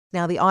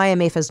Now, the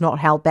IMF has not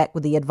held back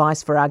with the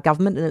advice for our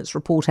government. In its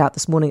report out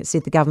this morning, it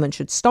said the government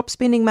should stop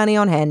spending money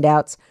on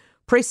handouts,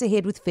 press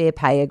ahead with fair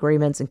pay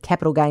agreements and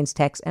capital gains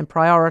tax, and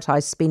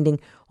prioritise spending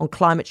on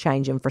climate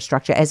change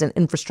infrastructure as an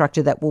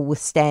infrastructure that will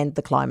withstand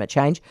the climate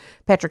change.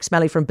 Pattrick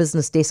Smellie from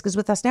BusinessDesk is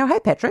with us now.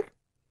 Hey, Patrick.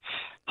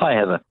 Hi,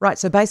 Heather. Right,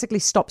 so basically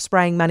stop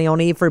spraying money on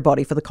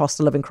everybody for the cost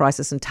of living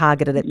crisis and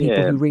target it at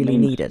people who really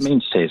need it.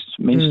 Means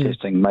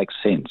testing makes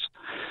sense.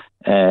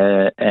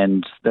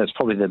 And that's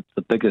probably the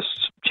biggest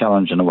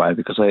challenge in a way,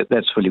 because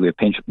that's really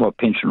what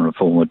pension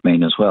reform would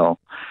mean as well.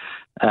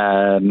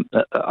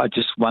 I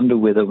just wonder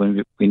whether,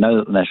 when we know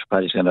that the National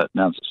Party is going to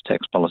announce its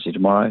tax policy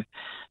tomorrow,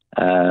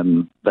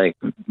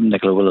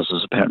 Nicola Willis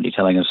is apparently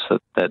telling us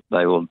that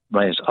they will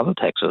raise other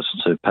taxes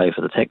to pay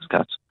for the tax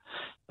cuts,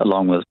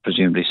 along with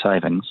presumably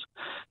savings.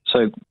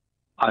 So,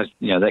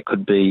 that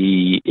could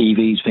be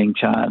EVs being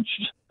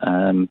charged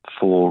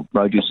for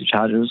road user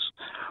charges,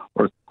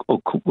 or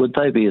would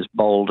they be as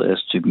bold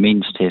as to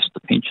means test the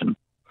pension,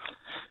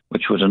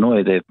 which would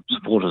annoy their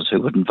supporters who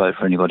wouldn't vote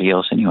for anybody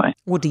else anyway?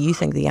 What do you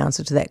think the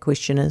answer to that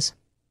question is?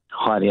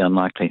 Highly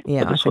unlikely.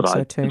 Yeah, I think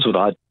so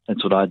too.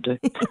 That's what I'd do.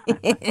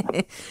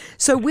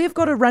 So we've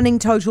got a running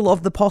total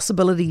of the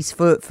possibilities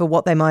for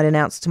what they might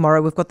announce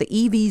tomorrow. We've got the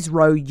EVs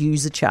road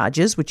user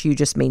charges, which you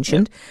just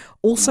mentioned. Yep.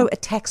 Also a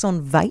tax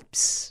on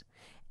vapes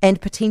and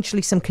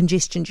potentially some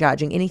congestion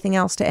charging. Anything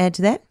else to add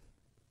to that?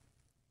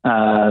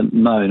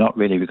 No, not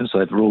really, because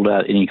they've ruled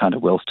out any kind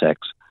of wealth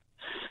tax.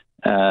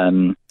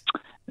 I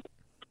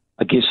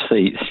guess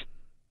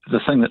the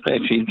thing that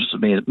actually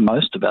interested me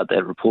most about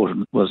that report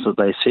was that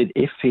they said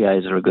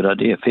FPAs are a good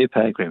idea, fair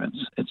pay agreements.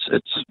 It's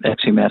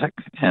axiomatic,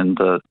 and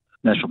the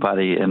National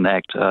Party and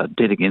ACT are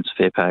dead against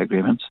fair pay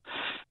agreements.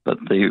 But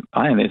the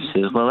IMF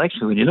says, well,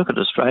 actually, when you look at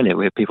Australia,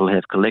 where people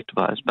have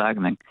collectivised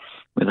bargaining,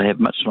 where they have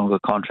much longer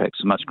contracts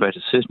and much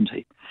greater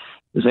certainty,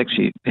 there's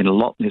actually been a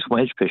lot less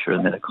wage pressure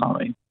in that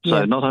economy.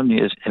 Yeah. So not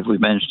only have we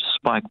managed to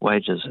spike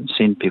wages and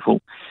send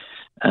people,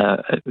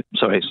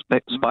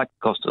 spike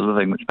cost of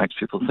living, which makes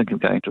people think of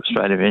going to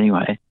Australia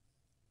anyway,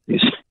 the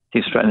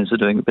Australians are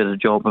doing a better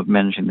job of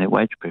managing their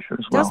wage pressure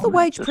as well. Does the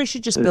wage pressure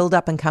just build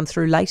up and come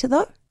through later,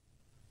 though?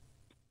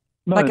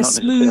 No, like a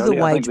smoother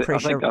wage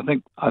pressure?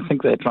 I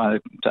think they're trying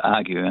to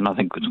argue, and I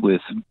think it's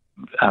worth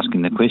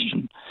asking the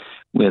question,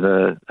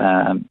 whether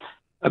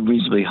a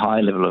reasonably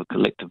high level of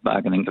collective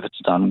bargaining, if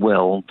it's done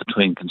well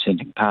between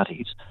consenting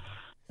parties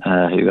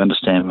who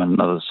understand one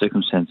another's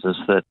circumstances,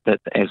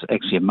 that is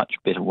actually a much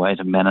better way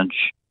to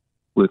manage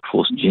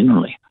workforce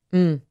generally.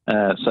 So,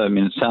 I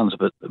mean, it sounds a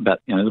bit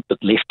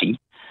lefty,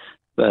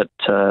 but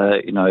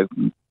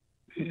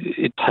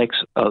it takes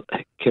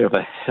care of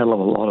a hell of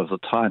a lot of the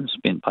time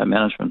spent by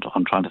management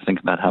on trying to think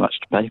about how much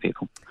to pay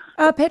people.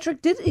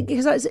 Patrick,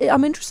 because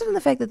I'm interested in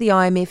the fact that the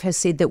IMF has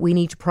said that we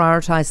need to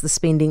prioritise the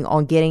spending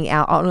on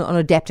on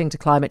adapting to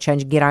climate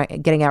change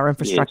and getting our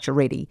infrastructure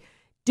ready.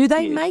 Do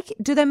they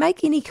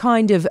make any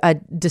kind of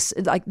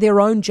their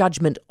own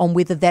judgment on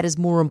whether that is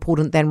more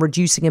important than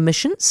reducing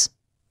emissions?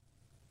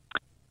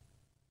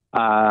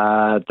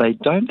 They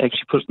don't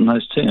actually put it in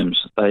those terms.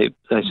 They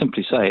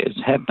simply say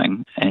it's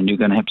happening and you're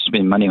going to have to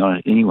spend money on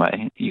it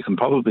anyway. You can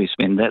probably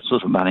spend that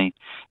sort of money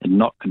and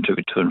not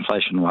contribute to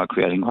inflation while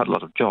creating quite a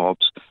lot of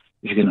jobs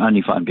if you can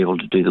only find people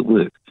to do the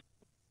work.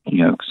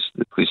 Because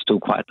we're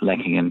still quite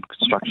lacking in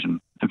construction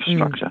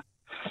infrastructure.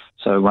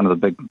 So one of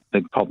the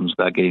big problems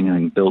about getting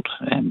anything built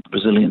and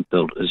resilient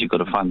built is you've got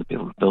to find the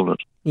people to build it.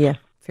 Yeah,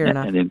 fair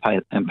enough. And then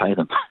pay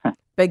them.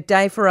 Big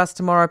day for us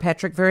tomorrow,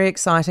 Patrick. Very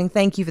exciting.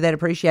 Thank you for that.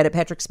 Appreciate it.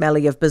 Pattrick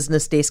Smellie of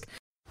BusinessDesk.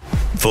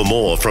 For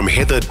more from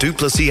Heather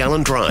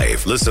Duplessis-Allen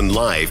Drive, listen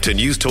live to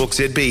News Talk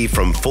ZB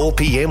from 4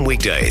 p.m.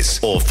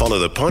 weekdays or follow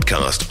the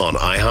podcast on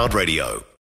iHeartRadio.